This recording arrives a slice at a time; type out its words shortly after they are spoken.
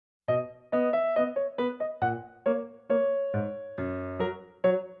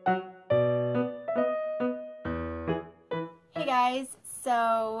guys,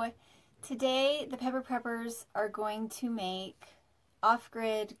 so today the Pepper Preppers are going to make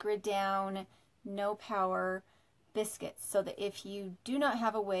off-grid, grid down, no power biscuits so that if you do not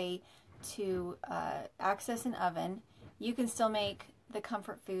have a way to access an oven, you can still make the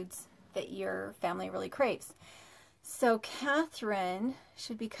comfort foods that your family really craves. So Catherine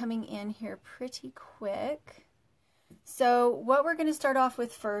should be coming in here pretty quick. So what we're going to start off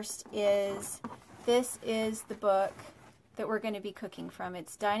with first is, this is the book that we're going to be cooking from.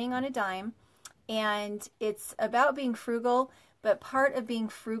 It's Dining on a Dime, and it's about being frugal, but part of being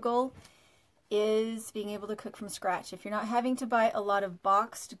frugal is being able to cook from scratch. If you're not having to buy a lot of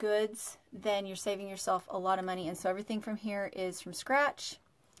boxed goods, then you're saving yourself a lot of money. And so everything from here is from scratch.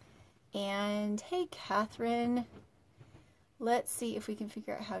 And hey, Catherine, let's see if we can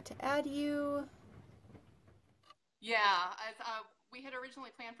figure out how to add you. Yeah, we had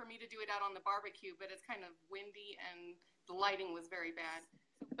originally planned for me to do it out on the barbecue, but it's kind of windy and the lighting was very bad.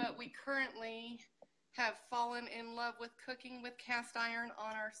 But we currently have fallen in love with cooking with cast iron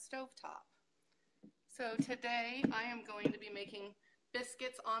on our stovetop. So today I am going to be making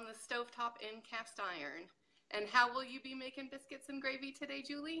biscuits on the stovetop in cast iron. And how will you be making biscuits and gravy today,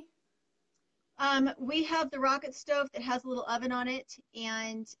 Julie? We have the rocket stove that has a little oven on it,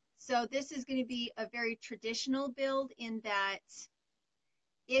 and so this is going to be a very traditional build in that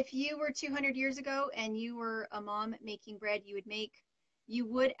if you were 200 years ago and you were a mom making bread, you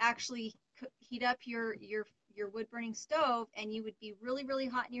would actually heat up your wood burning stove, and you would be really, really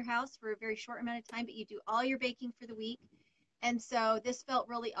hot in your house for a very short amount of time, but you do all your baking for the week. And so this felt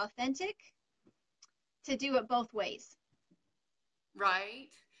really authentic to do it both ways. Right.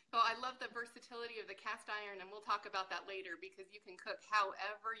 So I love the versatility of the cast iron, and we'll talk about that later because you can cook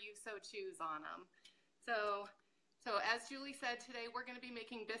however you so choose on them. So as Julie said, today we're going to be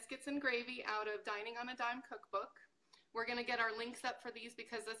making biscuits and gravy out of Dining on a Dime cookbook. We're going to get our links up for these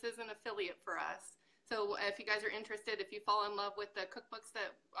because this is an affiliate for us. So if you guys are interested, if you fall in love with the cookbooks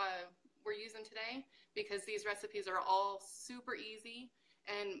that we're using today, because these recipes are all super easy,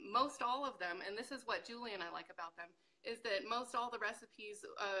 and most all of them, and this is what Julie and I like about them, is that most all the recipes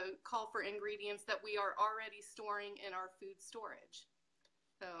call for ingredients that we are already storing in our food storage.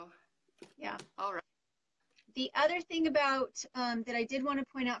 So, yeah. All right. The other thing about that I did want to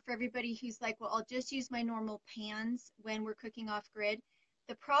point out for everybody who's like, well, I'll just use my normal pans when we're cooking off grid.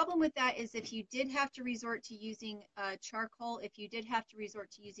 The problem with that is if you did have to resort to using charcoal, if you did have to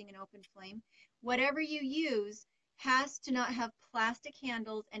resort to using an open flame, whatever you use has to not have plastic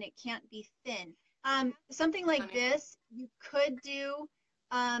handles, and it can't be thin. Something like this you could do,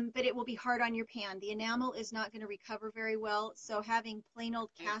 but it will be hard on your pan. The enamel is not going to recover very well. So having plain old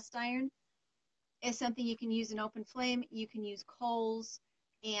cast iron is something you can use an open flame. You can use coals,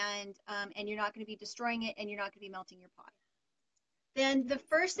 and you're not going to be destroying it, and you're not going to be melting your pot. Then the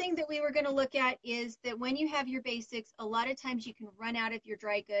first thing that we were going to look at is that when you have your basics, a lot of times you can run out of your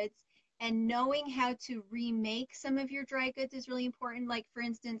dry goods, and knowing how to remake some of your dry goods is really important. Like, for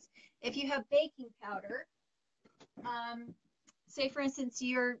instance, if you have baking powder, say for instance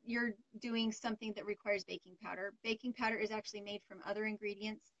you're doing something that requires baking powder. Baking powder is actually made from other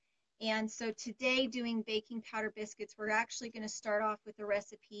ingredients. And so today, doing baking powder biscuits, we're actually going to start off with a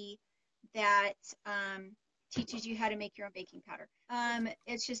recipe that teaches you how to make your own baking powder.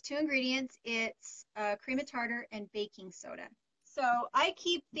 It's just 2 ingredients. It's cream of tartar and baking soda. So I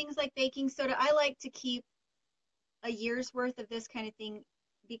keep things like baking soda. I like to keep a year's worth of this kind of thing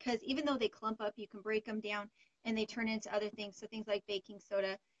because even though they clump up, you can break them down and they turn into other things. So things like baking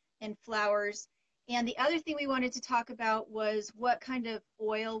soda and flours. And the other thing we wanted to talk about was what kind of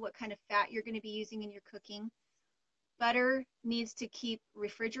oil, what kind of fat you're going to be using in your cooking. Butter needs to keep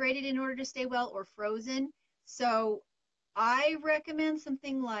refrigerated in order to stay well, or frozen. So I recommend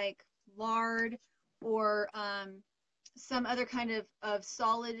something like lard, or some other kind of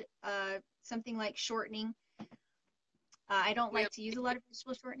solid, something like shortening. I don't like to use a lot of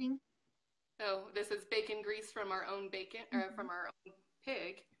vegetable shortening. So this is bacon grease from our own bacon, or from our own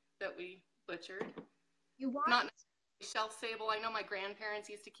pig that we butchered. You want not shelf stable. I know my grandparents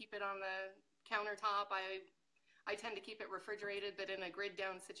used to keep it on the countertop. I tend to keep it refrigerated, but in a grid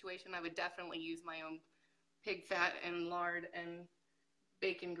down situation, I would definitely use my own pig fat and lard and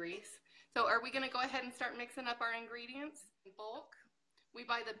bacon grease. So are we going to go ahead and start mixing up our ingredients in bulk? We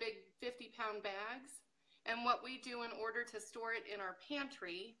buy the big 50-pound bags, and what we do in order to store it in our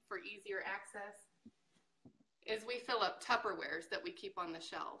pantry for easier access is we fill up Tupperwares that we keep on the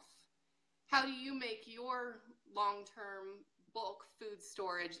shelf. How do you make your long-term bulk food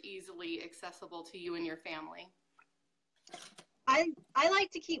storage easily accessible to you and your family? I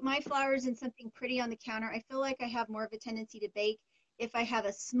like to keep my flowers in something pretty on the counter. I feel like I have more of a tendency to bake if I have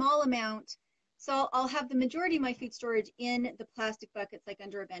a small amount. So I'll have the majority of my food storage in the plastic buckets, like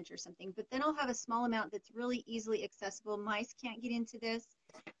under a bench or something. But then I'll have a small amount that's really easily accessible. Mice can't get into this.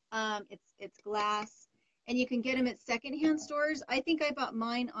 It's glass, and you can get them at secondhand stores. I think I bought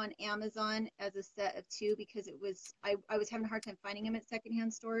mine on Amazon as a set of 2 because I was having a hard time finding them at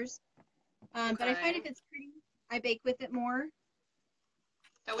secondhand stores. But I find Okay. if it's pretty, I bake with it more.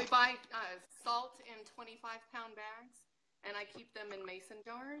 So we buy salt in 25-pound bags, and I keep them in mason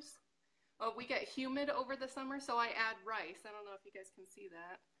jars. Well, we get humid over the summer, so I add rice. I don't know if you guys can see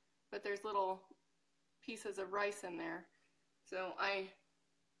that, but there's little pieces of rice in there. So I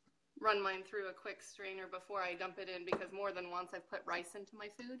run mine through a quick strainer before I dump it in, because more than once I've put rice into my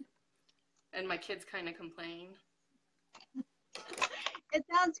food, and my kids kind of complain. It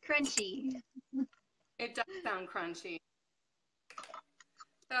sounds crunchy. It does sound crunchy.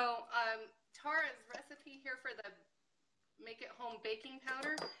 So Tara's recipe here for the Make It Home baking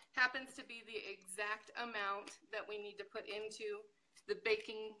powder happens to be the exact amount that we need to put into the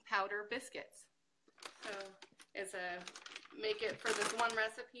baking powder biscuits. So it's a make it for this one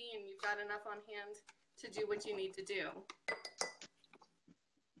recipe, and you've got enough on hand to do what you need to do.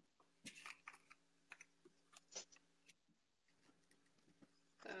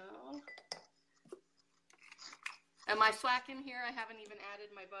 So, am I slacking here? I haven't even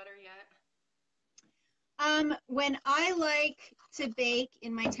added my butter yet. When I like to bake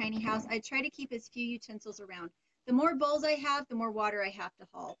in my tiny house, I try to keep as few utensils around. The more bowls I have, the more water I have to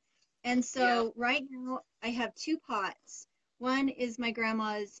haul. And so right now I have 2 pots. One is my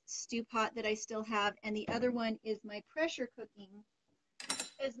grandma's stew pot that I still have, and the other one is my pressure cooking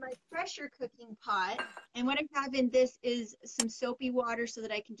pot. And what I have in this is some soapy water so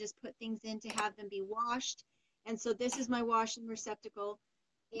that I can just put things in to have them be washed. And so this is my washing receptacle,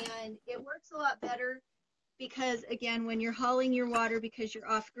 and it works a lot better because, again, when you're hauling your water because you're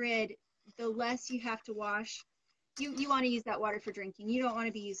off grid, the less you have to wash. You want to use that water for drinking. You don't want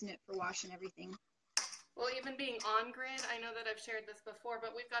to be using it for washing everything. Well, even being on grid, I know that I've shared this before,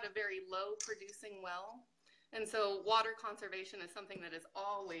 but we've got a very low producing well. And so water conservation is something that is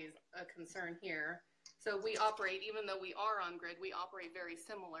always a concern here. So we operate, even though we are on grid, we operate very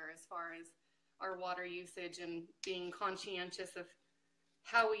similar as far as our water usage and being conscientious of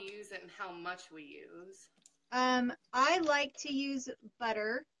how we use it and how much we use. I like to use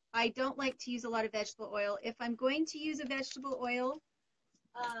butter. I don't like to use a lot of vegetable oil. If I'm going to use a vegetable oil,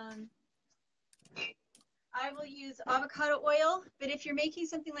 I will use avocado oil. But if you're making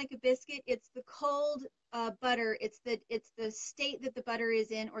something like a biscuit, it's the cold butter. It's the state that the butter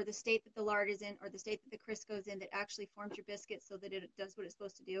is in, or the state that the lard is in, or the state that the Crisco is in, that actually forms your biscuit so that it does what it's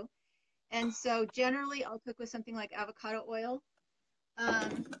supposed to do. And so generally, I'll cook with something like avocado oil.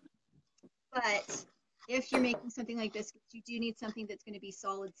 But if you're making something like biscuits, you do need something that's going to be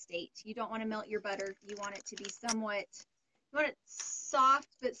solid state. You don't want to melt your butter. You want it to be somewhat, you want it soft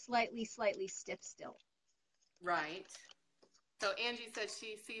but slightly stiff still. Right. So Angie says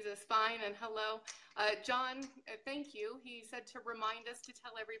she sees us fine, and hello. John, thank you. He said to remind us to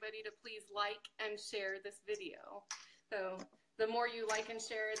tell everybody to please like and share this video. So the more you like and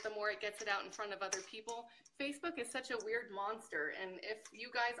share it, the more it gets it out in front of other people. Facebook is such a weird monster, and if you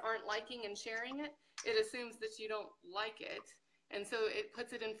guys aren't liking and sharing it, it assumes that you don't like it, and so it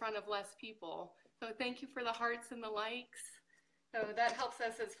puts it in front of less people. So thank you for the hearts and the likes. So that helps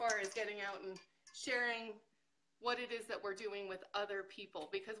us as far as getting out and sharing what it is that we're doing with other people,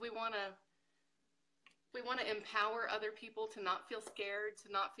 because we want to empower other people to not feel scared,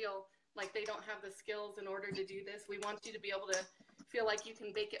 to not feel like they don't have the skills in order to do this. We want you to be able to feel like you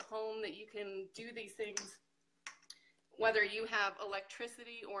can bake at home, that you can do these things, whether you have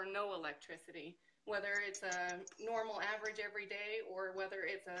electricity or no electricity, whether it's a normal average every day, or whether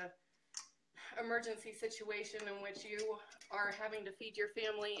it's a emergency situation in which you are having to feed your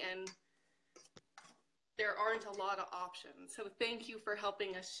family and there aren't a lot of options. So thank you for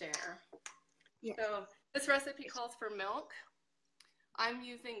helping us share. Yes. So this recipe calls for milk. I'm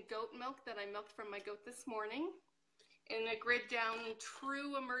using goat milk that I milked from my goat this morning. In a grid down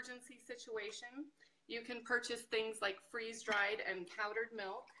true emergency situation, you can purchase things like freeze-dried and powdered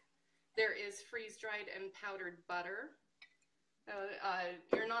milk. There is freeze-dried and powdered butter.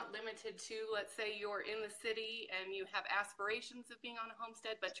 You're not limited to, let's say you're in the city and you have aspirations of being on a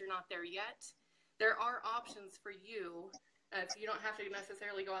homestead, but you're not there yet. There are options for you, so you don't have to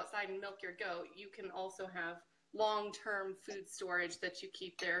necessarily go outside and milk your goat. You can also have long-term food storage that you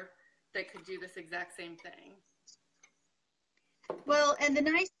keep there that could do this exact same thing. Well, and the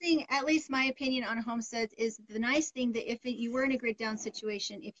nice thing, at least my opinion on homesteads, is the nice thing that if you were in a grid down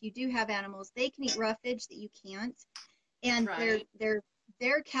situation, if you do have animals, they can eat roughage that you can't, and Right.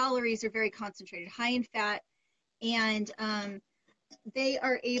 their calories are very concentrated, high in fat, and they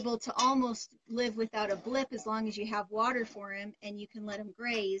are able to almost live without a blip as long as you have water for them and you can let them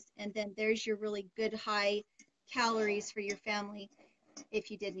graze, and then there's your really good high calories for your family if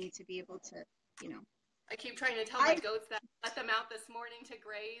you did need to be able to, you know. I keep trying to tell my I goats that I let them out this morning to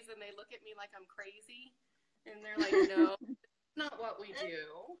graze, and they look at me like I'm crazy. And they're like, no, that's not what we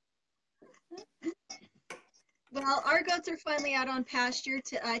do. Well, our goats are finally out on pasture.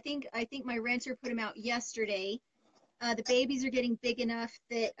 I think my renter put them out yesterday. The babies are getting big enough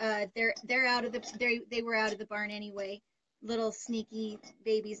that they're out of they were out of the barn anyway. Little sneaky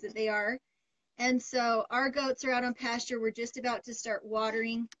babies that they are. And so our goats are out on pasture. We're just about to start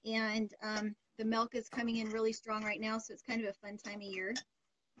watering, and the milk is coming in really strong right now. So it's kind of a fun time of year.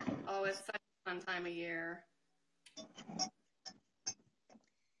 Oh, it's such a fun time of year.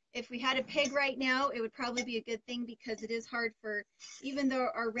 If we had a pig right now, it would probably be a good thing because it is hard for, even though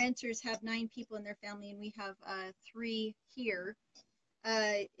our renters have 9 people in their family and we have 3 here,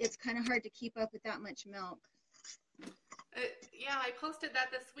 it's kind of hard to keep up with that much milk. Yeah, I posted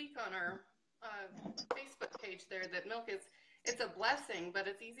that this week on our Facebook page there, that milk it's a blessing, but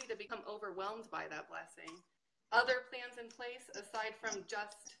it's easy to become overwhelmed by that blessing. Other plans in place aside from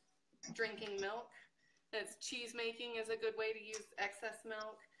just drinking milk, that's cheese making is a good way to use excess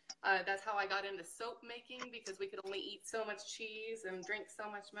milk. That's how I got into soap making, because we could only eat so much cheese and drink so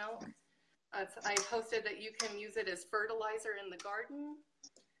much milk. I posted that you can use it as fertilizer in the garden.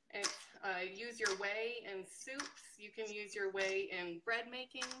 And use your whey in soups. You can use your whey in bread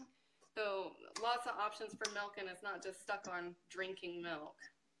making. So lots of options for milk, and it's not just stuck on drinking milk.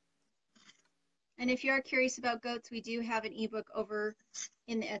 And if you are curious about goats, we do have an ebook over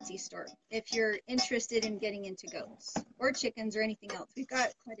in the Etsy store if you're interested in getting into goats or chickens or anything else. We've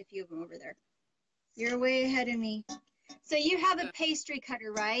got quite a few of them over there. You're way ahead of me. So you have a pastry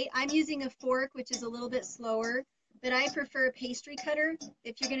cutter, right? I'm using a fork, which is a little bit slower, but I prefer a pastry cutter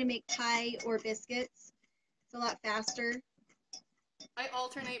if you're going to make pie or biscuits. It's a lot faster. I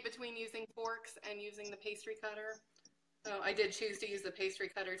alternate between using forks and using the pastry cutter. So I did choose to use the pastry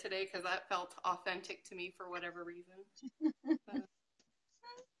cutter today because that felt authentic to me for whatever reason.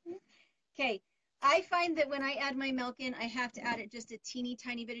 Okay. I find that when I add my milk in, I have to add it just a teeny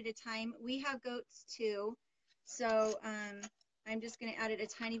tiny bit at a time. We have goats too. So I'm just going to add it a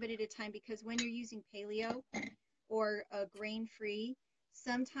tiny bit at a time because when you're using paleo or grain-free,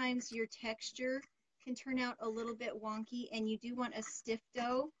 sometimes your texture can turn out a little bit wonky, and you do want a stiff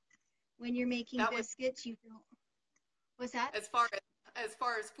dough when you're making biscuits. You don't. What's that? As far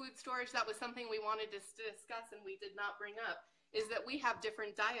as food storage, that was something we wanted to discuss and we did not bring up, is that we have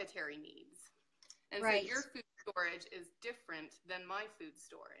different dietary needs. And right. So your food storage is different than my food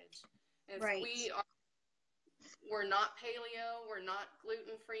storage. And right. So we're not paleo, we're not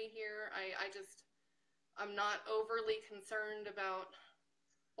gluten-free here. I'm not overly concerned about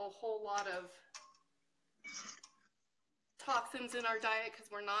a whole lot of toxins in our diet because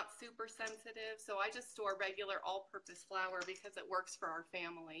we're not super sensitive. So I just store regular all-purpose flour because it works for our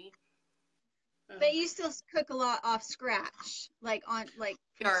family. But you still cook a lot off scratch, from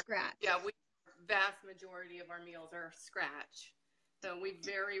scratch. Yeah, vast majority of our meals are scratch. So we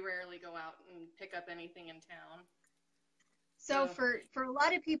very rarely go out and pick up anything in town. So for a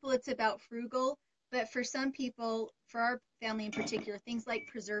lot of people, it's about frugal. But for some people, for our family in particular, things like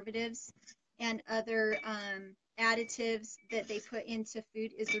preservatives and other additives that they put into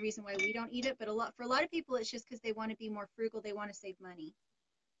food is the reason why we don't eat it. But for a lot of people, it's just because they want to be more frugal. They want to save money.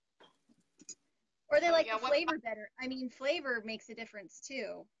 Or they like the flavor better. I mean, flavor makes a difference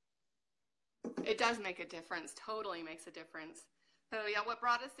too. It does make a difference. Totally makes a difference. So yeah, what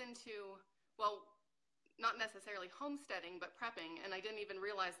brought us into, well, not necessarily homesteading, but prepping, and I didn't even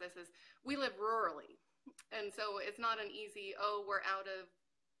realize this, is we live rurally. And so it's not an easy, we're out of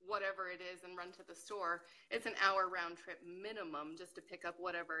whatever it is and run to the store. It's an hour round trip minimum just to pick up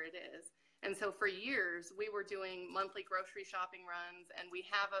whatever it is. And so for years, we were doing monthly grocery shopping runs, and we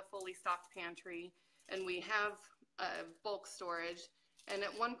have a fully stocked pantry, and we have bulk storage. And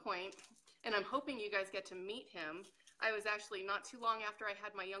at one point, and I'm hoping you guys get to meet him, I was actually not too long after I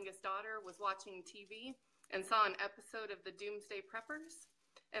had my youngest daughter, was watching TV and saw an episode of the Doomsday Preppers.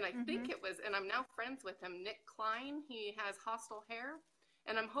 And I think it was, and I'm now friends with him, Nick Klein. He has Hostel Hare.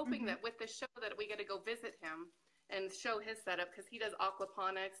 And I'm hoping that with this show that we get to go visit him and show his setup, because he does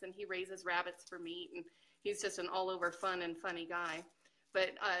aquaponics and he raises rabbits for meat, and he's just an all over fun and funny guy.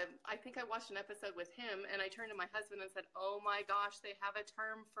 But I think I watched an episode with him, and I turned to my husband and said, "Oh my gosh, they have a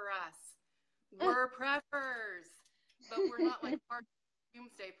term for us. We're preppers, but we're not like hard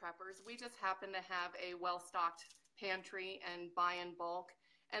doomsday preppers. We just happen to have a well-stocked pantry and buy in bulk,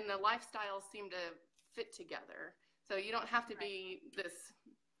 and the lifestyles seem to fit together. So you don't have to be this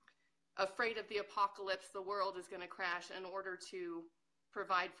afraid of the apocalypse, the world is going to crash in order to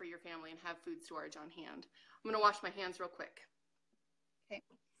provide for your family and have food storage on hand." I'm going to wash my hands real quick. Okay.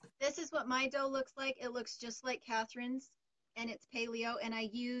 This is what my dough looks like. It looks just like Catherine's, and it's paleo, and I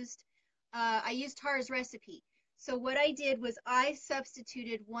used Hare's recipe. So what I did was I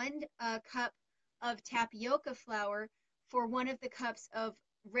substituted 1 cup of tapioca flour for 1 of the cups of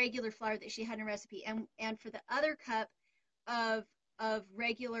regular flour that she had in her recipe, and for the other cup of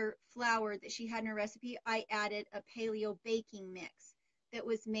regular flour that she had in her recipe, I added a paleo baking mix that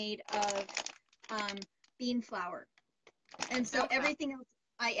was made of bean flour. And so everything else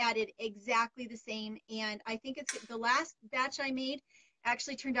I added exactly the same. And I think it's the last batch I made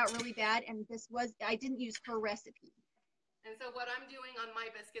actually turned out really bad. And I didn't use her recipe. And so what I'm doing on my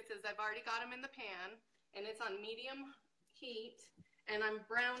biscuits is I've already got them in the pan, and it's on medium heat, and I'm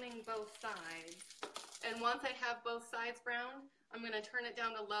browning both sides. And once I have both sides browned, I'm going to turn it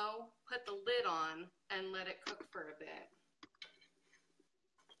down to low, put the lid on, and let it cook for a bit.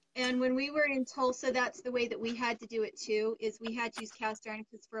 And when we were in Tulsa, that's the way that we had to do it too, is we had to use cast iron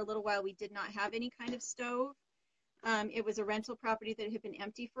because for a little while we did not have any kind of stove. It was a rental property that had been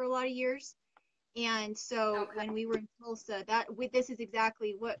empty for a lot of years. And so when we were in Tulsa, this is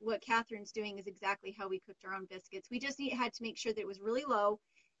exactly what Catherine's doing is exactly how we cooked our own biscuits. We just had to make sure that it was really low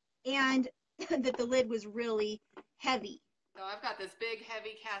and that the lid was really heavy. So I've got this big,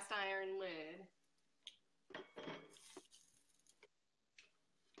 heavy cast iron lid.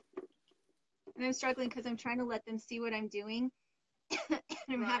 And I'm struggling because I'm trying to let them see what I'm doing. And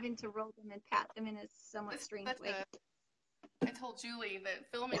I'm having to roll them and pat them in a somewhat strange way. I told Julie that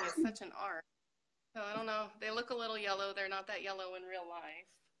filming is such an art. So I don't know. They look a little yellow. They're not that yellow in real life.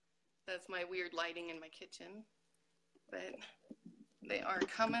 That's my weird lighting in my kitchen. But they are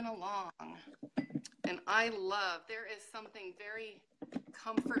coming along. And there is something very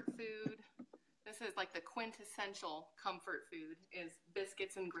comfort food. This is like the quintessential comfort food is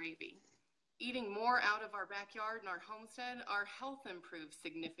biscuits and gravy. Eating more out of our backyard and our homestead, our health improves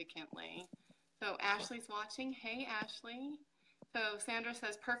significantly. So Ashley's watching. Hey, Ashley. So Sandra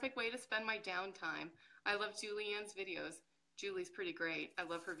says, perfect way to spend my downtime. I love Julianne's videos. Julie's pretty great. I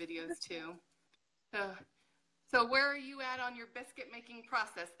love her videos too. So where are you at on your biscuit making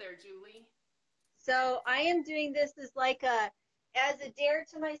process there, Julie? So I am doing this as as a dare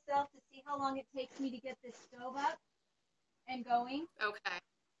to myself to see how long it takes me to get this stove up and going. Okay.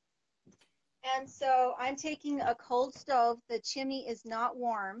 And so I'm taking a cold stove. The chimney is not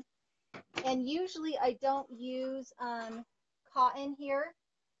warm. And usually I don't use cotton here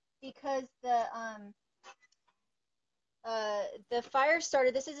because the fire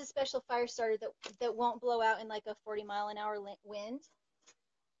starter, this is a special fire starter that won't blow out in like a 40-mile-an-hour wind.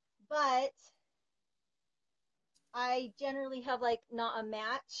 But I generally have not a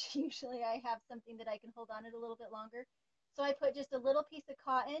match. Usually I have something that I can hold on it a little bit longer. So I put just a little piece of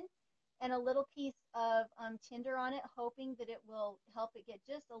cotton and a little piece of tinder on it, hoping that it will help it get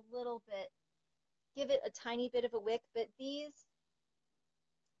just a little bit, give it a tiny bit of a wick. But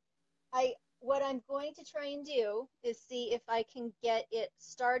what I'm going to try and do is see if I can get it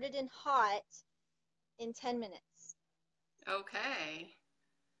started and hot in 10 minutes. Okay.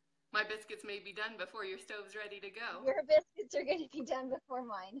 My biscuits may be done before your stove's ready to go. Your biscuits are going to be done before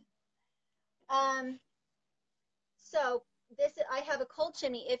mine. So I have a cold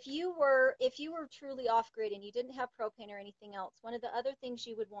chimney. If you were truly off grid and you didn't have propane or anything else, one of the other things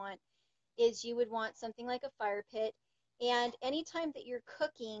you would want is you would want something like a fire pit. And anytime that you're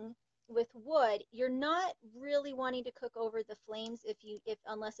cooking with wood, you're not really wanting to cook over the flames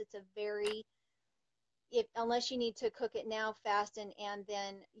unless it's unless you need to cook it now fast and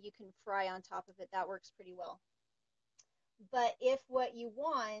then you can fry on top of it. That works pretty well. But if what you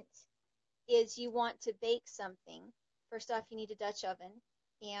want is you want to bake something, first off, you need a Dutch oven.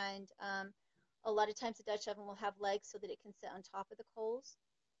 And a lot of times the Dutch oven will have legs so that it can sit on top of the coals.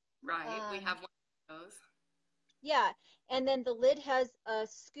 Right, we have one of those. Yeah, and then the lid has a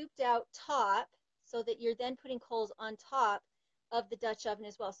scooped out top so that you're then putting coals on top of the Dutch oven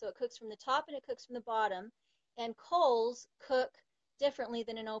as well. So it cooks from the top and it cooks from the bottom. And coals cook differently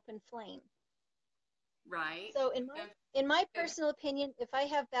than an open flame. Right. So in my personal opinion, if I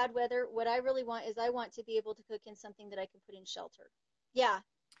have bad weather, what I really want is I want to be able to cook in something that I can put in shelter. Yeah,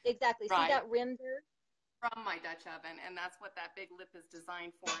 exactly. Right. See that rim there? from my Dutch oven, and that's what that big lip is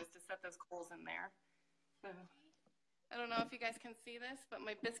designed for, is to set those coals in there. So, I don't know if you guys can see this, but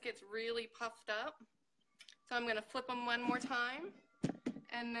my biscuit's really puffed up. So I'm going to flip them one more time,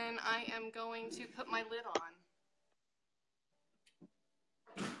 and then I am going to put my lid on.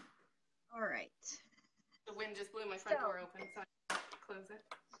 All right. The wind just blew my front door open, so I close it.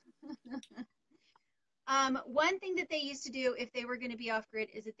 One thing that they used to do if they were going to be off-grid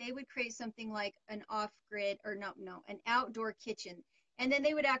is that they would create something like an off-grid, or an outdoor kitchen. And then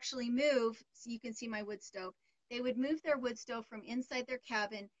they would actually move, so you can see my wood stove, they would move their wood stove from inside their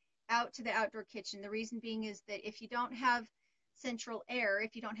cabin out to the outdoor kitchen. The reason being is that if you don't have central air,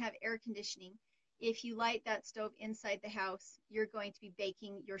 if you don't have air conditioning, if you light that stove inside the house, you're going to be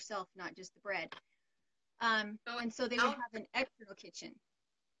baking yourself, not just the bread. And so they would have an external kitchen.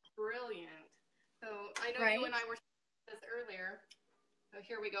 Brilliant. So I know you and I were talking about this earlier. So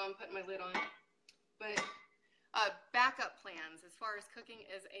here we go. I'm putting my lid on. But backup plans as far as cooking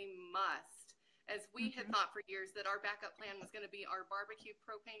is a must. As we had thought for years that our backup plan was going to be our barbecue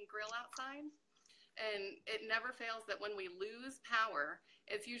propane grill outside. And it never fails that when we lose power,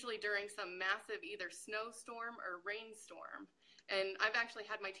 it's usually during some massive either snowstorm or rainstorm. And I've actually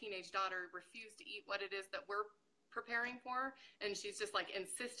had my teenage daughter refuse to eat what it is that we're preparing for, and she's just like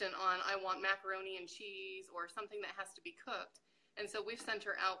insistent on, I want macaroni and cheese or something that has to be cooked. And so we've sent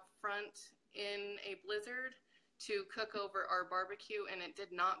her out front in a blizzard to cook over our barbecue, and it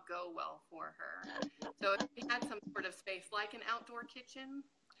did not go well for her. So if we had some sort of space like an outdoor kitchen,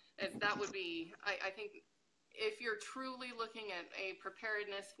 that would be, I think if you're truly looking at a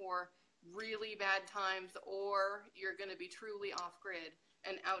preparedness for really bad times, or you're going to be truly off grid,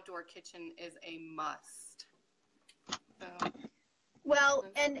 an outdoor kitchen is a must. Well,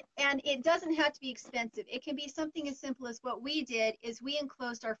 and it doesn't have to be expensive. It can be something as simple as what we did is we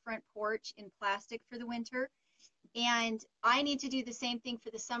enclosed our front porch in plastic for the winter. And I need to do the same thing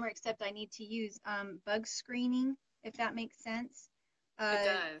for the summer, except I need to use bug screening, if that makes sense. It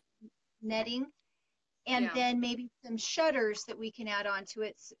does. Netting. And then maybe some shutters that we can add on to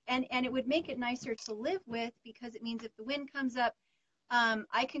it. And it would make it nicer to live with, because it means if the wind comes up,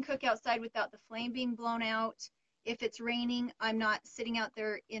 I can cook outside without the flame being blown out. If it's raining, I'm not sitting out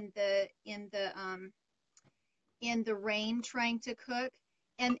there in the rain trying to cook.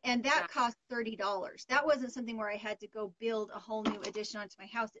 And that cost $30. That wasn't something where I had to go build a whole new addition onto my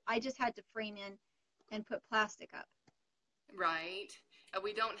house. I just had to frame in and put plastic up. Right.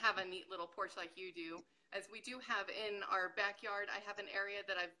 We don't have a neat little porch like you do. As we do have in our backyard, I have an area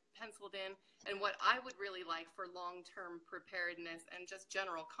that I've penciled in. And what I would really like for long-term preparedness and just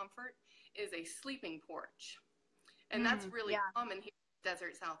general comfort is a sleeping porch. And that's really common here in the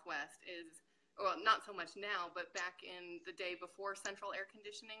desert Southwest is, well, not so much now, but back in the day before central air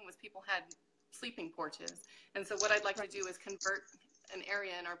conditioning was people had sleeping porches. And so what I'd like to do is convert an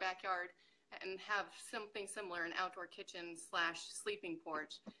area in our backyard and have something similar, an outdoor kitchen / sleeping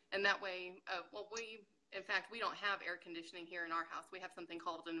porch. And that way, in fact, we don't have air conditioning here in our house. We have something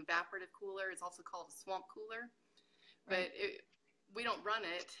called an evaporative cooler. It's also called a swamp cooler. But we don't run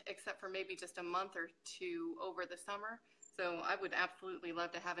it except for maybe just a month or two over the summer. So I would absolutely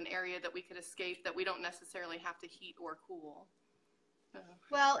love to have an area that we could escape that we don't necessarily have to heat or cool.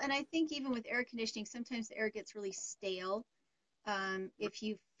 Well, and I think even with air conditioning, sometimes the air gets really stale. If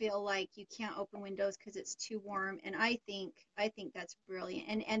you feel like you can't open windows because it's too warm, and I think that's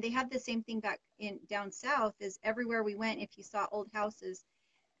brilliant. And they have the same thing back down south. Is everywhere we went, if you saw old houses,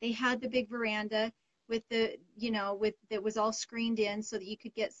 they had the big veranda with the that was all screened in so that you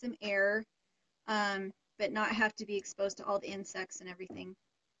could get some air, but not have to be exposed to all the insects and everything.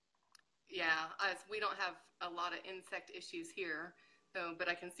 Yeah, we don't have a lot of insect issues here, but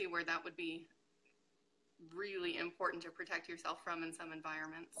I can see where that would be really important to protect yourself from in some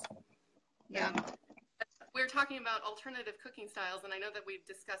environments. Yeah. We're talking about alternative cooking styles, and I know that we've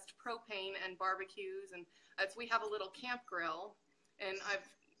discussed propane and barbecues, and we have a little camp grill, and I've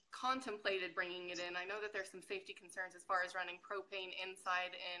contemplated bringing it in. I know that there's some safety concerns as far as running propane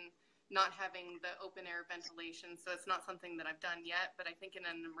inside and not having the open air ventilation, so it's not something that I've done yet, but I think in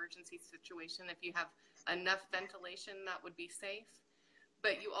an emergency situation, if you have enough ventilation, that would be safe.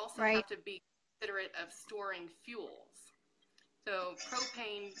 But you also have to be considerate of storing fuels. So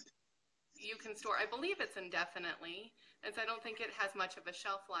propane, you can store, I believe it's indefinitely, and so I don't think it has much of a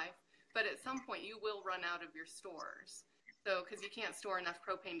shelf life, but at some point you will run out of your stores. So, because you can't store enough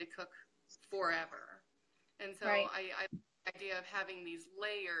propane to cook forever. And so I like the idea of having these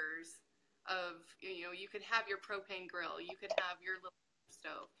layers of, you could have your propane grill, you could have your little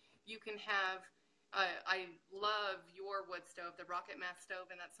stove, you can have I love your wood stove, the rocket mass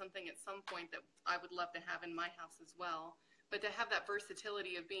stove, and that's something at some point that I would love to have in my house as well. But to have that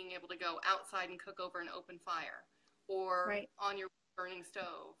versatility of being able to go outside and cook over an open fire, or Right. on your burning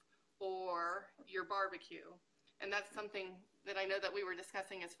stove, or your barbecue. And that's something that I know that we were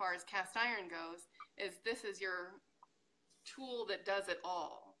discussing as far as cast iron goes, is this is your tool that does it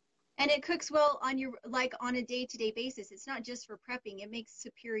all. And it cooks well on your, like, on a day-to-day basis. It's not just for prepping. It makes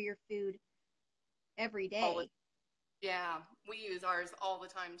superior food every All the, day. yeah, we use ours all the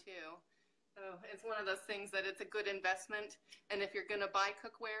time too. So it's one of those things that it's a good investment. And if you're going to buy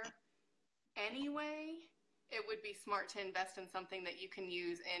cookware anyway, it would be smart to invest in something that you can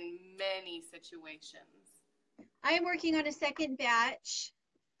use in many situations. I am working on a second batch,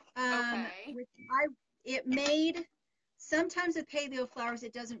 Okay. which it made, sometimes with paleo flours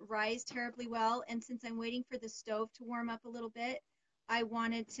it doesn't rise terribly well, and since I'm waiting for the stove to warm up a little bit, I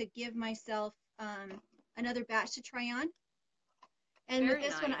wanted to give myself another batch to try on. And with Very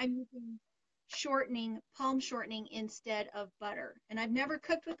this one, nice. I'm using palm shortening instead of butter. And I've never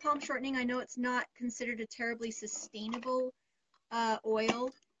cooked with palm shortening. I know it's not considered a terribly sustainable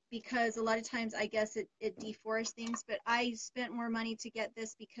oil, because a lot of times I guess it deforests things, but I spent more money to get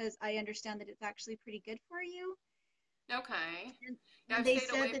this because I understand that it's actually pretty good for you. Okay. And, Yeah, and I've they stayed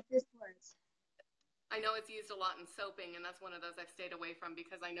said away. that this was. I know it's used a lot in soaping, and that's one of those I've stayed away from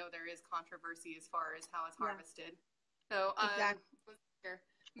because I know there is controversy as far as how it's Yeah, harvested. So, exactly. let's see here.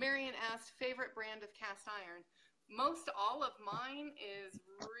 Marion asked, favorite brand of cast iron. Most all of mine is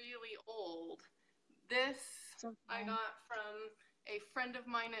really old. This So I fun. got from a friend of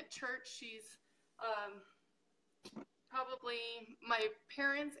mine at church. She's um, probably my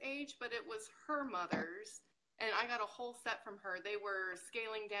parents' age, but it was her mother's. And I got a whole set from her. They were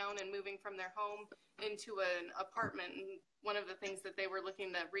scaling down and moving from their home into an apartment. And one of the things that they were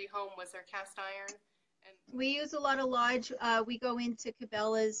looking to rehome was their cast iron. And We use a lot of Lodge. We go into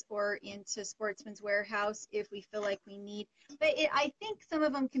Cabela's or into Sportsman's Warehouse if we feel like we need. But I think some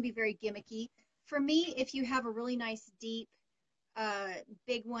of them can be very gimmicky. For me, if you have a really nice deep,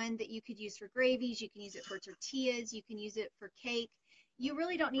 big one that you could use for gravies, you can use it for tortillas, you can use it for cake. You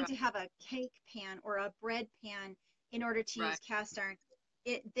really don't need right, to have a cake pan or a bread pan in order to right. use cast iron.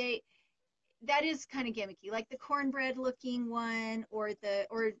 That is kind of gimmicky, like the cornbread looking one, or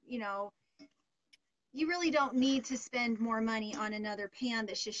you really don't need to spend more money on another pan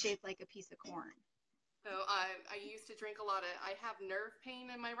that's just shaped like a piece of corn. So I used to drink a lot of. I have nerve pain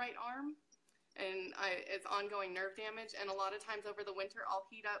in my right arm, and it's ongoing nerve damage. And a lot of times over the winter, I'll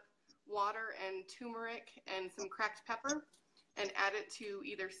heat up water and turmeric and some cracked pepper, and add it to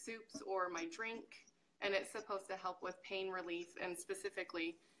either soups or my drink. And it's supposed to help with pain relief, and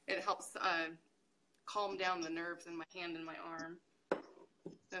specifically, it helps calm down the nerves in my hand and my arm.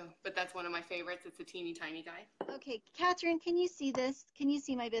 So, but that's one of my favorites. It's a teeny tiny guy. Okay, Catherine, can you see this? Can you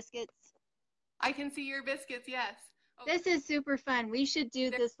see my biscuits? I can see your biscuits. Yes. Oh, This is super fun. We should do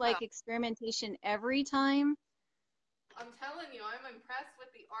there this you go. like experimentation every time. I'm telling you, I'm impressed with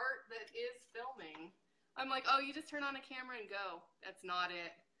the art that is filming. I'm like, oh, you just turn on a camera and go. That's not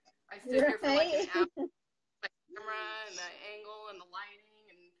it. I stood here for like an Right? hour, with the camera and the angle and the lighting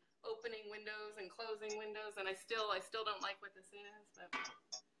and opening windows and closing windows, and I still don't like what this is. But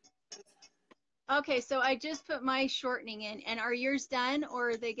Okay, so I just put my shortening in, and are yours done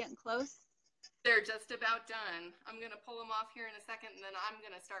or are they getting close? they're just about done. I'm gonna pull them off here in a second, and then I'm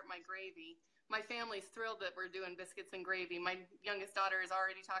gonna start my gravy. My family's thrilled that we're doing biscuits and gravy. My youngest daughter is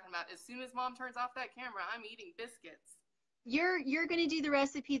already talking about, as soon as mom turns off that camera, I'm eating biscuits. You're going to do the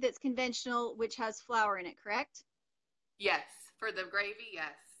recipe that's conventional, which has flour in it, correct? Yes, for the gravy,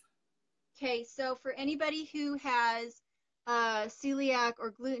 yes. Okay, so for anybody who has celiac or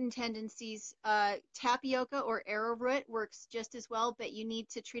gluten tendencies, tapioca or arrowroot works just as well, but you need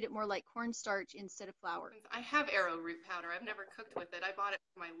to treat it more like cornstarch instead of flour. I have arrowroot powder. I've never cooked with it. I bought it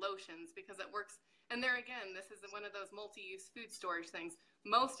for my lotions because it works. And there again, this is one of those multi-use food storage things.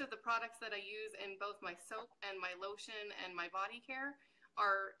 Most of the products that I use in both my soap and my lotion and my body care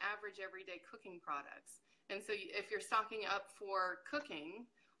are average everyday cooking products. And so if you're stocking up for cooking,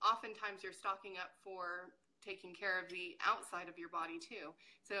 oftentimes you're stocking up for taking care of the outside of your body too.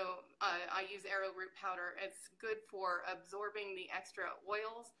 So I use arrowroot powder. It's good for absorbing the extra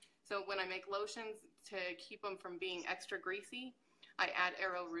oils. So when I make lotions, to keep them from being extra greasy, I add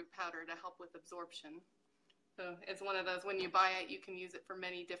arrowroot powder to help with absorption. So it's one of those, when you buy it, you can use it for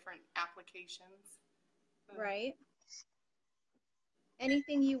many different applications. Right.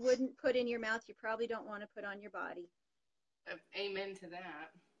 Anything you wouldn't put in your mouth, you probably don't want to put on your body. Amen to that.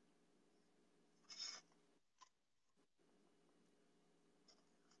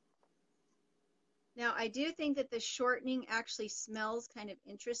 Now, I do think that the shortening actually smells kind of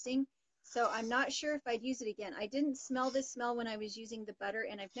interesting. So I'm not sure if I'd use it again. I didn't smell this smell when I was using the butter,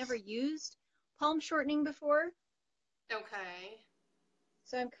 and I've never used palm shortening before. Okay.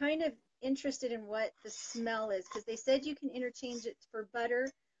 So I'm kind of interested in what the smell is, because they said you can interchange it for butter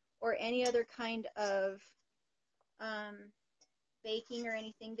or any other kind of um, baking or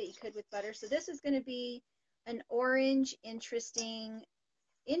anything that you could with butter. So this is going to be an orange, interesting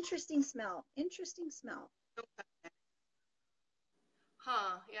smell. Interesting smell.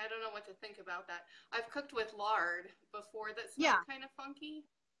 Huh. Yeah, I don't know what to think about that. I've cooked with lard before that Yeah. smelled kind of funky.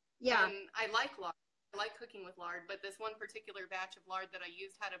 Yeah. And I like lard. I like cooking with lard, but this one particular batch of lard that I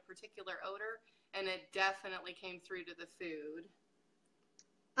used had a particular odor, and it definitely came through to the food.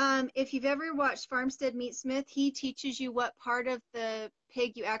 If you've ever watched Farmstead Meatsmith, he teaches you what part of the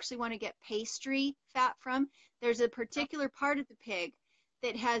pig you actually want to get pastry fat from. There's a particular part of the pig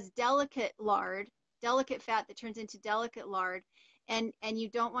that has delicate lard, delicate fat that turns into delicate lard, and you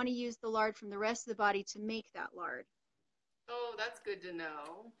don't want to use the lard from the rest of the body to make that lard. Oh, that's good to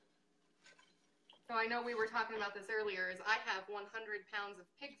know. So I know we were talking about this earlier, is I have 100 pounds of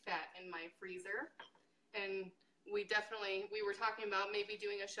pig fat in my freezer, and we were talking about maybe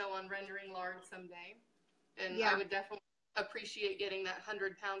doing a show on rendering lard someday, and Yeah. I would definitely appreciate getting that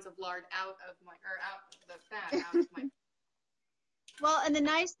 100 pounds of lard out of the fat out of my. Well, and the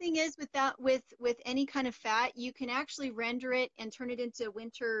nice thing is with that, with any kind of fat, you can actually render it and turn it into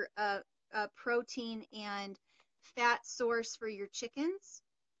winter protein and fat source for your chickens.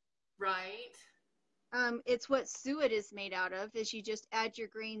 Right. It's what suet is made out of. Is you just add your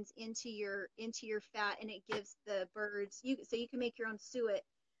grains into your fat, and it gives the birds so you can make your own suet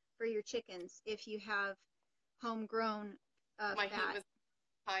for your chickens if you have homegrown My fat. heat was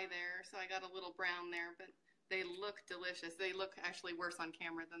high there, so I got a little brown there, but they look delicious. They look actually worse on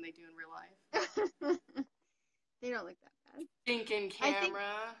camera than they do in real life. They don't look that bad. Stinking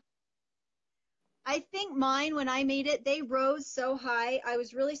camera. I think mine, when I made it, they rose so high. I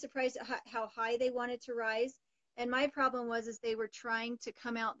was really surprised at how high they wanted to rise. And my problem was they were trying to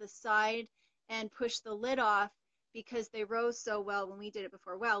come out the side and push the lid off because they rose so well when we did it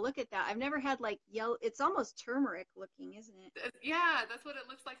before. Wow, look at that. I've never had like yellow. It's almost turmeric looking, isn't it? Yeah, that's what it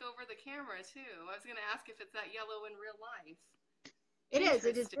looks like over the camera too. I was going to ask if it's that yellow in real life. It is.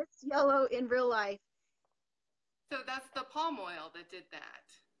 It is just yellow in real life. So that's the palm oil that did that.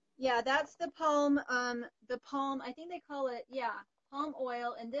 Yeah, that's the palm, I think they call it, yeah, palm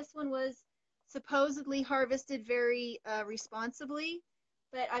oil. And this one was supposedly harvested very responsibly,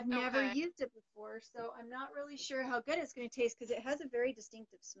 but I've never used it before, so I'm not really sure how good it's going to taste because it has a very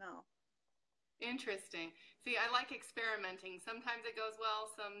distinctive smell. Interesting. See, I like experimenting. Sometimes it goes well,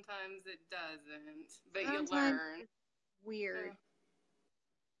 sometimes it doesn't, but you learn. It's weird.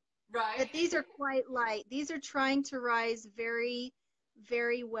 Right. But these are quite light. These are trying to rise very,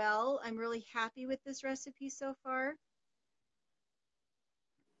 very well. I'm really happy with this recipe so far.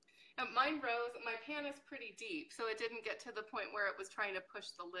 Mine rose. My pan is pretty deep, so it didn't get to the point where it was trying to push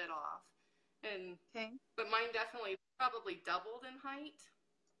the lid off. But mine definitely probably doubled in height.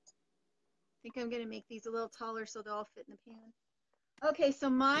 I think I'm going to make these a little taller so they'll all fit in the pan. Okay, so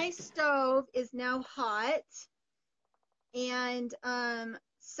my stove is now hot. And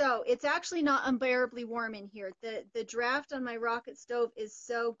so it's actually not unbearably warm in here. The draft on my rocket stove is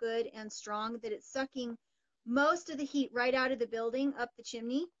so good and strong that it's sucking most of the heat right out of the building up the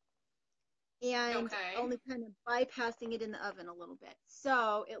chimney and only kind of bypassing it in the oven a little bit.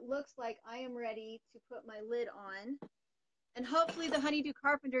 So it looks like I am ready to put my lid on. And hopefully the Honeydew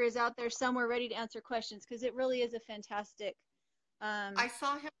Carpenter is out there somewhere ready to answer questions because it really is a fantastic. I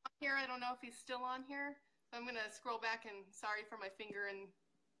saw him on here. I don't know if he's still on here. I'm going to scroll back, and sorry for my finger in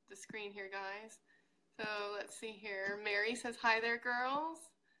the screen here, guys. So let's see here. Mary says, hi there, girls.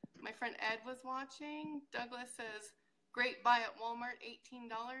 My friend Ed was watching. Douglas says, great buy at Walmart, $18.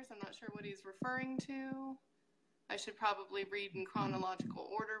 I'm not sure what he's referring to. I should probably read in chronological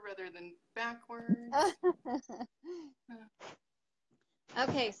order rather than backwards.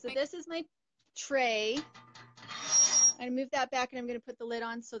 Okay, so this is my tray. I'm going to move that back, and I'm going to put the lid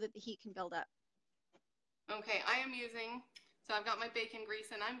on so that the heat can build up. Okay, so I've got my bacon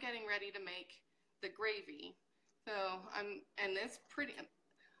grease, and I'm getting ready to make the gravy. So and it's pretty,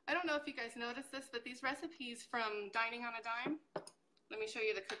 I don't know if you guys noticed this, but these recipes from Dining on a Dime, let me show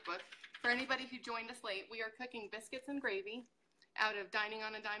you the cookbook. For anybody who joined us late, we are cooking biscuits and gravy out of Dining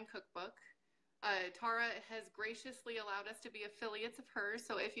on a Dime cookbook. Tara has graciously allowed us to be affiliates of hers,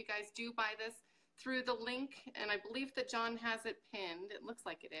 so if you guys do buy this through the link, and I believe that John has it pinned, it looks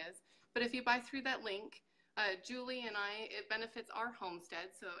like it is, but if you buy through that link, Julie and it benefits our homestead,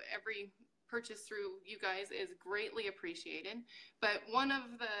 so every purchased through you guys is greatly appreciated. But one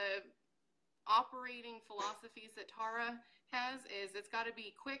of the operating philosophies that Tara has is it's got to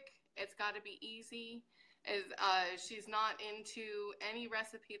be quick, it's got to be easy. She's not into any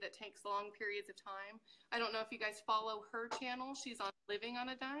recipe that takes long periods of time. I don't know if you guys follow her channel. She's on Living on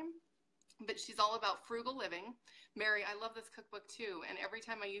a Dime, but she's all about frugal living. Mary, I love this cookbook too, and every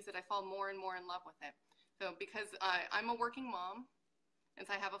time I use it, I fall more and more in love with it. So because I'm a working mom, and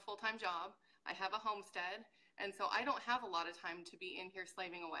so I have a full-time job, I have a homestead, and so I don't have a lot of time to be in here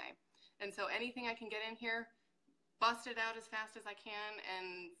slaving away. And so anything I can get in here, bust it out as fast as I can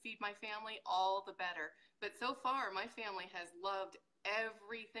and feed my family, all the better. But so far, my family has loved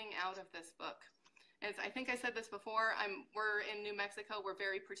everything out of this book. And I think I said this before, we're in New Mexico. We're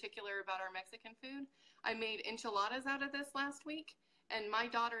very particular about our Mexican food. I made enchiladas out of this last week, and my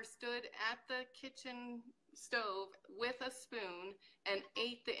daughter stood at the kitchen stove with a spoon and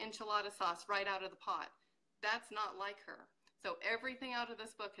ate the enchilada sauce right out of the pot. That's not like her. So everything out of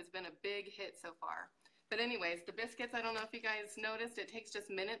this book has been a big hit so far. But anyways, the biscuits, I don't know if you guys noticed, it takes just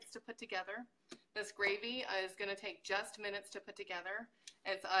minutes to put together. This gravy is going to take just minutes to put together.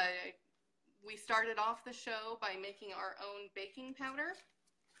 We started off the show by making our own baking powder.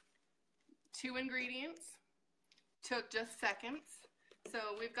 2 ingredients, took just seconds.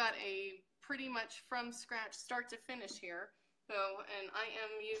 So we've got a pretty much from scratch start to finish here. So, and I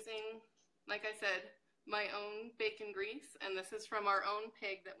am using, like I said, my own bacon grease, and this is from our own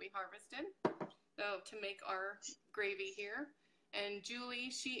pig that we harvested, so to make our gravy here. And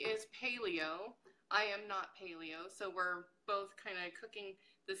Julie, she is paleo. I am not paleo, so we're both kind of cooking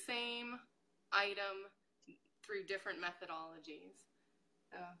the same item through different methodologies.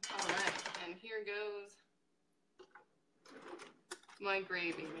 All right, and here goes my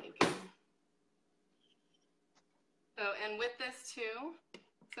gravy making. So, and with this too,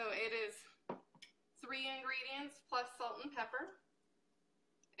 so it is 3 ingredients plus salt and pepper.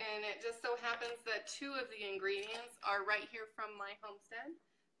 And it just so happens that 2 of the ingredients are right here from my homestead.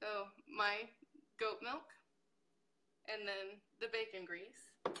 So my goat milk, and then the bacon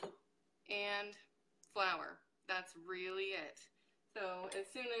grease, and flour. That's really it. So as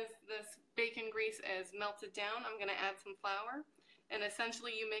soon as this bacon grease is melted down, I'm going to add some flour. And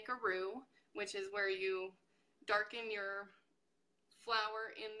essentially you make a roux, which is where you darken your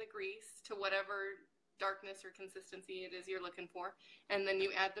flour in the grease to whatever darkness or consistency it is you're looking for, and then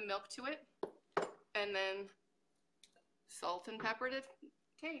you add the milk to it, and then salt and pepper to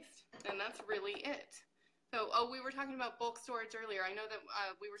taste, and that's really it. So, we were talking about bulk storage earlier. I know that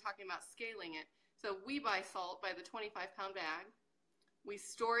we were talking about scaling it. So we buy salt by the 25-pound bag. We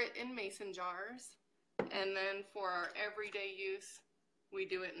store it in mason jars, and then for our everyday use, we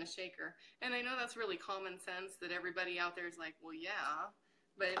do it in a shaker. And I know that's really common sense that everybody out there is like, well, yeah.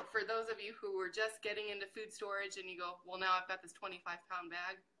 But for those of you who are just getting into food storage and you go, well, now I've got this 25-pound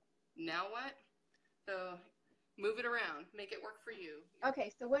bag, now what? So move it around, make it work for you.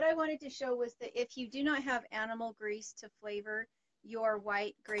 Okay, so what I wanted to show was that if you do not have animal grease to flavor your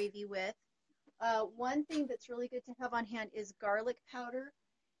white gravy with, one thing that's really good to have on hand is garlic powder.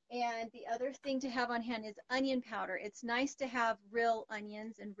 And the other thing to have on hand is onion powder. It's nice to have real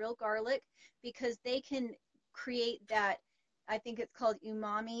onions and real garlic because they can create that, I think it's called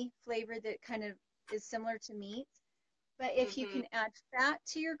umami flavor that kind of is similar to meat. But if you can add fat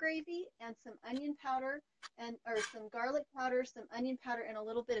to your gravy and some onion powder or some garlic powder, some onion powder, and a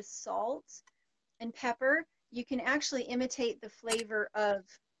little bit of salt and pepper, you can actually imitate the flavor of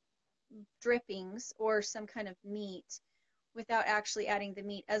drippings or some kind of meat without actually adding the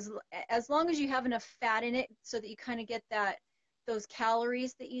meat, as long as you have enough fat in it so that you kind of get those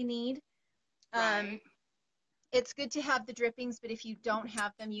calories that you need. Right. It's good to have the drippings, but if you don't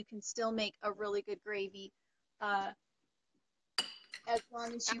have them, you can still make a really good gravy as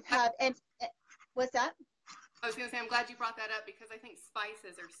long as you have. And what's that? I was going to say, I'm glad you brought that up because I think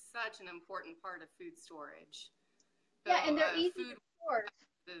spices are such an important part of food storage. So, yeah, and they're easy to store.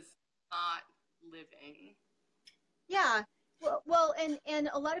 Is not living. Yeah. Well, and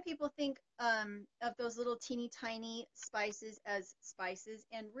a lot of people think of those little teeny tiny spices as spices,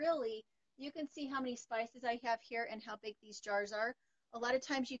 and really, you can see how many spices I have here and how big these jars are. A lot of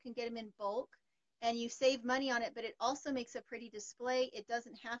times you can get them in bulk, and you save money on it, but it also makes a pretty display. It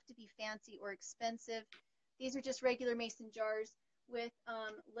doesn't have to be fancy or expensive. These are just regular mason jars with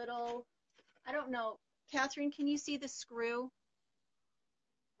little, I don't know, Catherine, can you see the screw?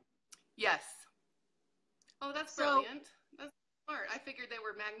 Yes. Oh, that's brilliant. That's smart. I figured they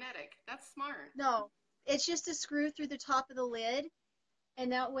were magnetic. That's smart. No, it's just a screw through the top of the lid,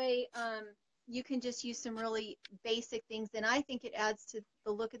 and that way you can just use some really basic things. And I think it adds to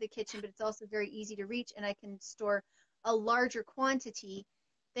the look of the kitchen, but it's also very easy to reach, and I can store a larger quantity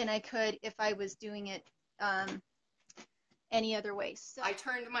than I could if I was doing it any other way. So I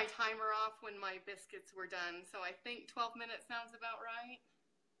turned my timer off when my biscuits were done, so I think 12 minutes sounds about right.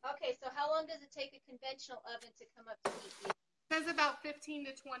 okay, so how long does it take a conventional oven to come up to heat? It says about 15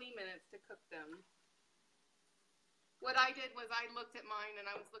 to 20 minutes to cook them. What I did was I looked at mine and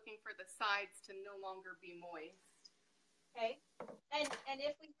I was looking for the sides to no longer be moist. Okay. And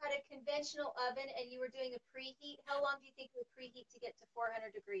if we had a conventional oven and you were doing a preheat, how long do you think it would preheat to get to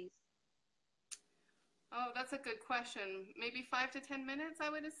 400 degrees? Oh, that's a good question. Maybe 5 to 10 minutes, I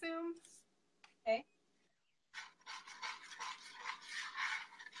would assume. Okay.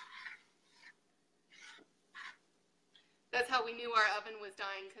 That's how we knew our oven was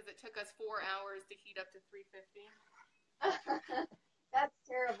dying, because it took us 4 hours to heat up to 350. That's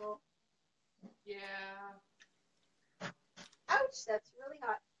terrible. Yeah. Ouch, that's really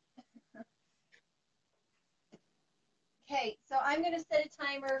hot. Okay, so I'm going to set a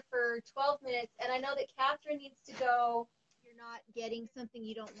timer for 12 minutes, and I know that Catherine needs to go. You're not getting something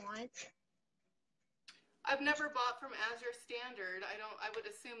you don't want. I've never bought from Azure Standard. I would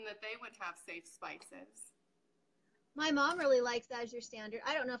assume that they would have safe spices. My mom really likes Azure Standard.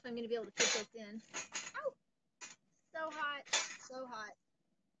 I don't know if I'm going to be able to put this in. Ow! So hot, so hot.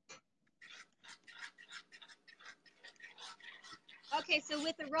 Okay, so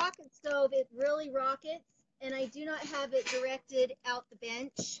with the rocket stove, it really rockets, and I do not have it directed out the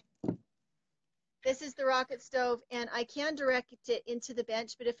bench. This is the rocket stove, and I can direct it into the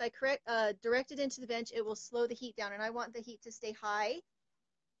bench, but if I direct it into the bench, it will slow the heat down, and I want the heat to stay high.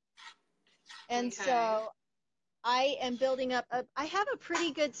 And okay. So I am building up, I have a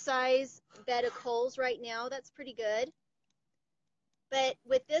pretty good size bed of coals right now. That's pretty good. But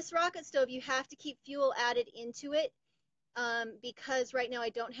with this rocket stove, you have to keep fuel added into it. Because right now I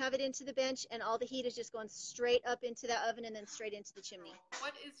don't have it into the bench, and all the heat is just going straight up into that oven and then straight into the chimney.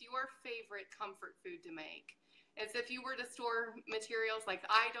 What is your favorite comfort food to make? As if you were to store materials, like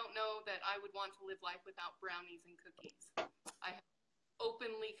I don't know that I would want to live life without brownies and cookies. I have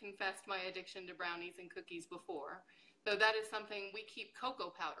openly confessed my addiction to brownies and cookies before. So that is something. We keep cocoa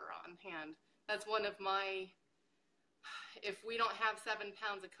powder on hand. That's one of my, if we don't have 7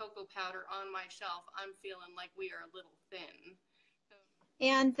 pounds of cocoa powder on my shelf, I'm feeling like we are a little thin.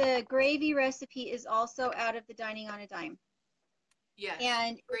 And the gravy recipe is also out of the Dining on a Dime. Yes.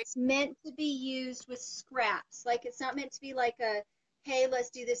 And it's meant to be used with scraps. Like, it's not meant to be like a, hey, let's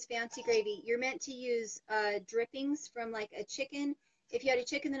do this fancy gravy. You're meant to use drippings from like a chicken. If you had a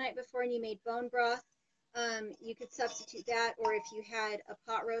chicken the night before and you made bone broth, you could substitute that. Or if you had a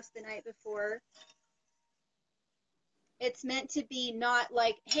pot roast the night before. It's meant to be not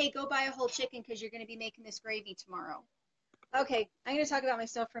like, hey, go buy a whole chicken because you're going to be making this gravy tomorrow. Okay, I'm going to talk about my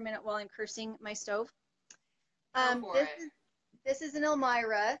stove for a minute while I'm cursing my stove. This is an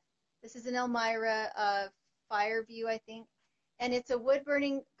Elmira. This is an Elmira Fire View, I think. And it's a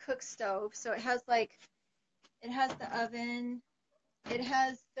wood-burning cook stove. So it has the oven. It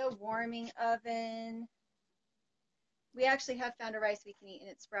has the warming oven. We actually have found a rice we can eat, and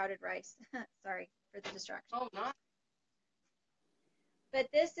it's sprouted rice. Sorry for the distraction. Oh, nice. But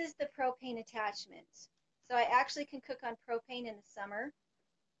this is the propane attachment. So I actually can cook on propane in the summer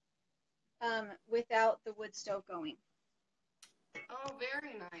without the wood stove going. Oh,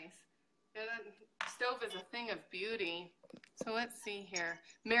 very nice. Yeah, that stove is a thing of beauty. So let's see here.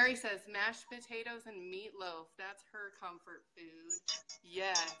 Mary says mashed potatoes and meatloaf. That's her comfort food.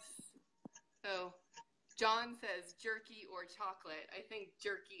 Yes. So John says jerky or chocolate. I think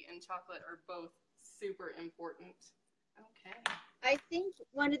jerky and chocolate are both super important. Okay. I think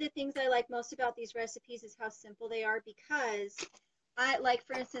one of the things I like most about these recipes is how simple they are, because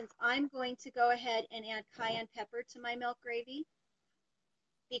for instance, I'm going to go ahead and add cayenne pepper to my milk gravy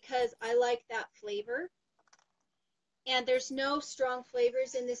because I like that flavor. And there's no strong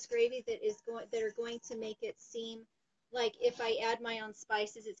flavors in this gravy that are going to make it seem like if I add my own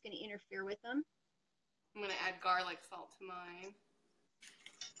spices, it's going to interfere with them. I'm going to add garlic salt to mine.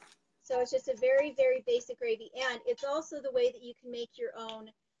 So it's just a very, very basic gravy. And it's also the way that you can make your own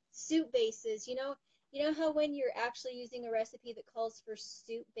soup bases. You know how when you're actually using a recipe that calls for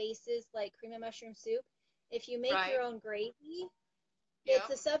soup bases, like cream and mushroom soup, if you make your own gravy, it's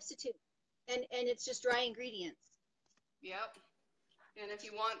a substitute. And it's just dry ingredients. Yep. And if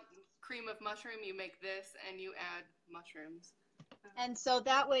you want cream of mushroom, you make this and you add mushrooms. And so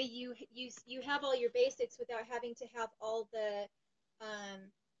that way you have all your basics without having to have all the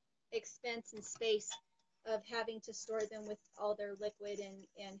expense and space of having to store them with all their liquid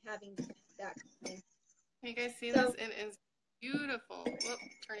and having exactly. Can you guys see So this? It is beautiful. Whoop,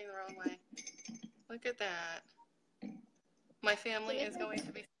 turning the wrong way. Look at that. My family is going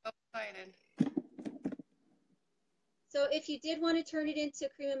to be so excited. so if you did want to turn it into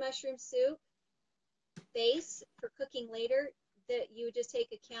cream and mushroom soup base for cooking later, that you would just take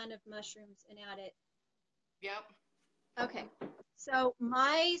a can of mushrooms and add it. Yep. Okay. So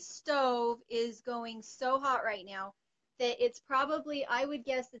my stove is going so hot right now that it's probably, I would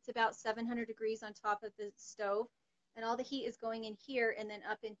guess it's about 700 degrees on top of the stove, and all the heat is going in here and then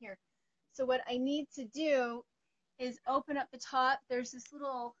up in here. So what I need to do is open up the top. There's this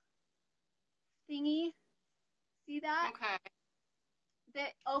little thingy. See that? Okay.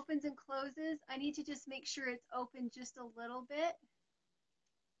 That opens and closes. I need to just make sure it's open just a little bit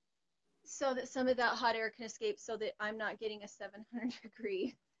so that some of that hot air can escape so that I'm not getting a 700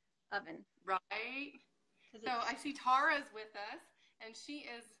 degree oven. Right. So I see Tara's with us, and she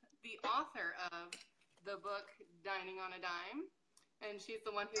is the author of the book Dining on a Dime, and she's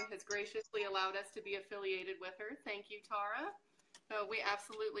the one who has graciously allowed us to be affiliated with her. Thank you, Tara. So we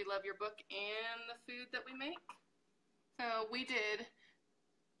absolutely love your book and the food that we make. So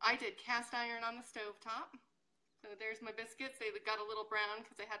I did cast iron on the stovetop. So there's my biscuits. They got a little brown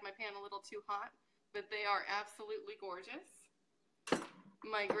because I had my pan a little too hot, but they are absolutely gorgeous.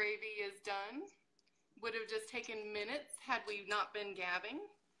 My gravy is done. Would have just taken minutes had we not been gabbing.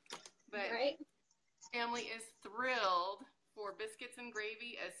 But right? Family is thrilled for biscuits and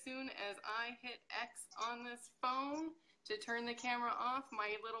gravy. As soon as I hit X on this phone to turn the camera off,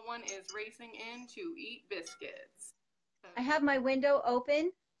 my little one is racing in to eat biscuits. So, I have my window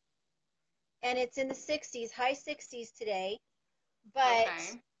open and it's in the 60s, high 60s today, but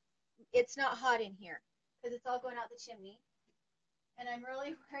okay. it's not hot in here because it's all going out the chimney. And I'm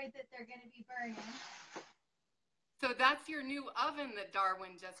really worried that they're going to be burning. So that's your new oven that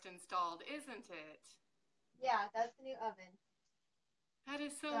Darwin just installed, isn't it? Yeah, that's the new oven. That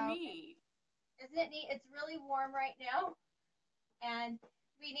is so neat. Isn't it neat? It's really warm right now. And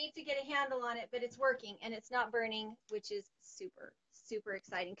we need to get a handle on it, but it's working and it's not burning, which is super, super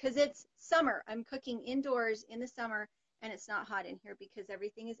exciting because it's summer. I'm cooking indoors in the summer and it's not hot in here because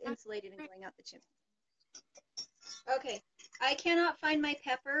everything is insulated and going out the chimney. Okay, I cannot find my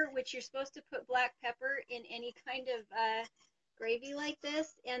pepper, which you're supposed to put black pepper in any kind of gravy like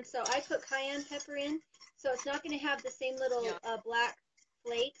this. And so I put cayenne pepper in, so it's not going to have the same little black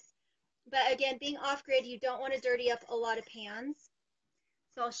flakes. But again, being off-grid, you don't want to dirty up a lot of pans.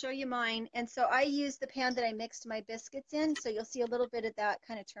 So I'll show you mine. And so I use the pan that I mixed my biscuits in, so you'll see a little bit of that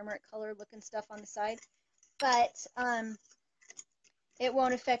kind of turmeric color looking stuff on the side. But it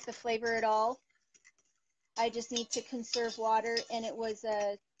won't affect the flavor at all. I just need to conserve water, and it was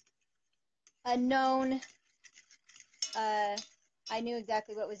a known, I knew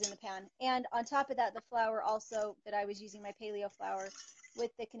exactly what was in the pan. And on top of that, the flour also that I was using, my paleo flour,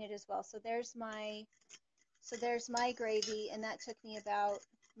 would thicken it as well. So there's my gravy, and that took me about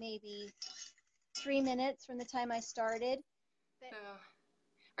maybe 3 minutes from the time I started. So,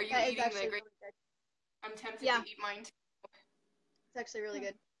 are you that eating is the gravy? really good. I'm tempted to eat mine too. It's actually really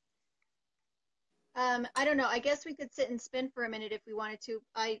good. I don't know. I guess we could sit and spin for a minute if we wanted to.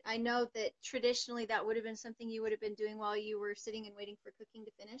 I know that traditionally that would have been something you would have been doing while you were sitting and waiting for cooking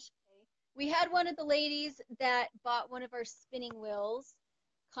to finish. Okay. We had one of the ladies that bought one of our spinning wheels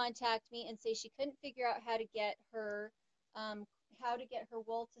contact me and say she couldn't figure out how to get her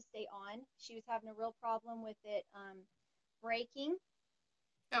wool to stay on. She was having a real problem with it breaking.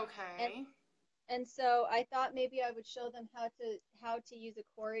 Okay. And so I thought maybe I would show them how to use a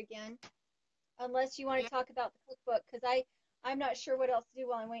core again. Unless you want to talk about the cookbook, because I'm not sure what else to do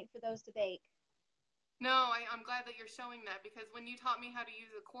while I'm waiting for those to bake. No, I'm glad that you're showing that, because when you taught me how to use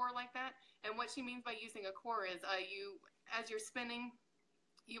a core like that, and what she means by using a core is as you're spinning,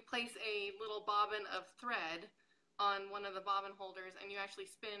 you place a little bobbin of thread on one of the bobbin holders, and you actually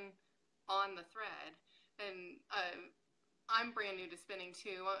spin on the thread. And I'm brand new to spinning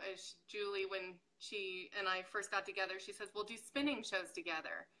too. Julie, when she and I first got together, she says, "We'll do spinning shows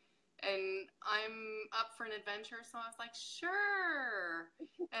together." And I'm up for an adventure, so I was like, sure.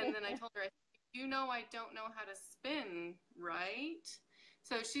 And then I told her, you know I don't know how to spin, right?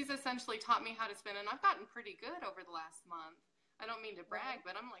 So she's essentially taught me how to spin, and I've gotten pretty good over the last month. I don't mean to brag,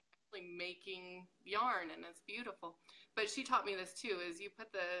 but I'm like actually making yarn, and it's beautiful. But she taught me this too, is you put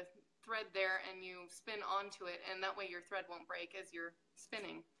the thread there and you spin onto it, and that way your thread won't break as you're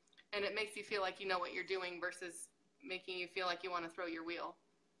spinning. And it makes you feel like you know what you're doing versus making you feel like you want to throw your wheel.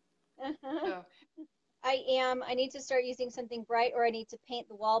 So. I need to start using something bright, or I need to paint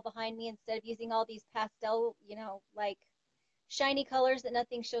the wall behind me instead of using all these pastel, like shiny colors that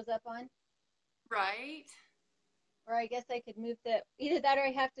nothing shows up on. Right? Or I guess I could move either that or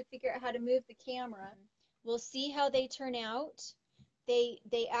I have to figure out how to move the camera. We'll see how they turn out.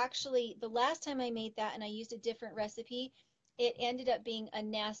 They actually, the last time I made that and I used a different recipe, it ended up being a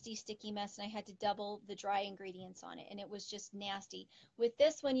nasty sticky mess and I had to double the dry ingredients on it and it was just nasty. With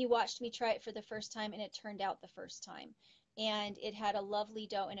this one, you watched me try it for the first time and it turned out the first time. And it had a lovely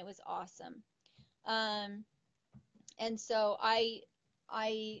dough and it was awesome. And so I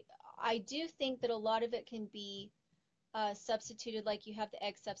do think that a lot of it can be substituted, like you have the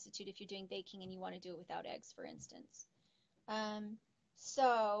egg substitute if you're doing baking and you want to do it without eggs, for instance.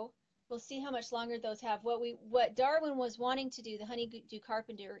 So we'll see how much longer those have. What Darwin was wanting to do, the honeydew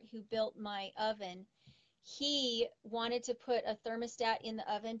carpenter who built my oven, he wanted to put a thermostat in the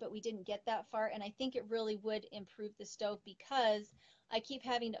oven, but we didn't get that far, and I think it really would improve the stove because I keep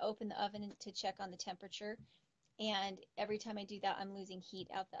having to open the oven to check on the temperature, and every time I do that, I'm losing heat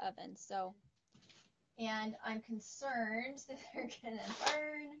out the oven. So, and I'm concerned that they're gonna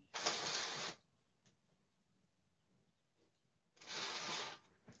burn.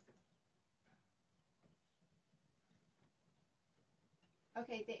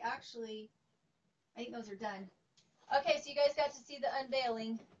 Okay, I think those are done. Okay, so you guys got to see the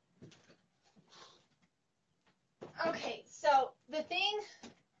unveiling. Okay, so the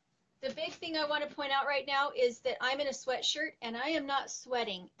big thing I want to point out right now is that I'm in a sweatshirt and I am not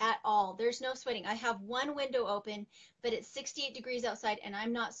sweating at all. There's no sweating. I have one window open, but it's 68 degrees outside and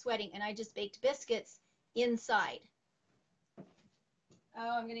I'm not sweating, and I just baked biscuits inside.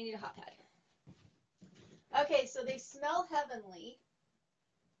 Oh, I'm going to need a hot pad. Okay, so they smell heavenly.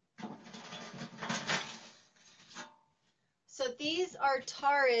 So these are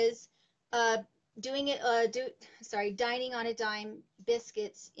Tara's dining on a dime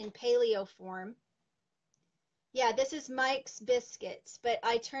biscuits in paleo form. Yeah, this is Mike's biscuits, but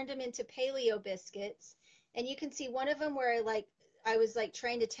I turned them into paleo biscuits. And you can see one of them where I was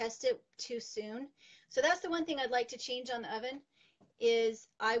trying to test it too soon. So that's the one thing I'd like to change on the oven is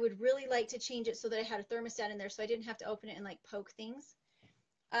I would really like to change it so that I had a thermostat in there so I didn't have to open it and poke things.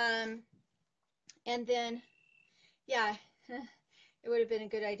 And then, yeah, it would have been a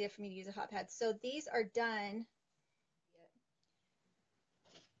good idea for me to use a hot pad. So these are done.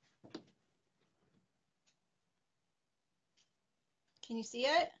 Can you see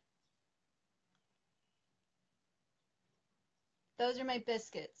it? Those are my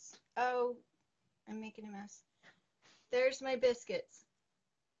biscuits. Oh, I'm making a mess. There's my biscuits.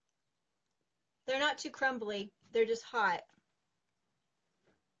 They're not too crumbly. They're just hot.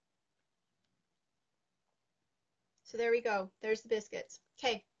 So there we go. There's the biscuits.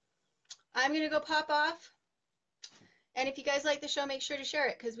 Okay, I'm going to go pop off. And if you guys like the show, make sure to share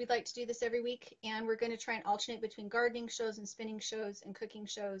it because we'd like to do this every week. And we're going to try and alternate between gardening shows and spinning shows and cooking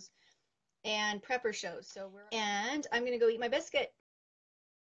shows and prepper shows. And I'm going to go eat my biscuit.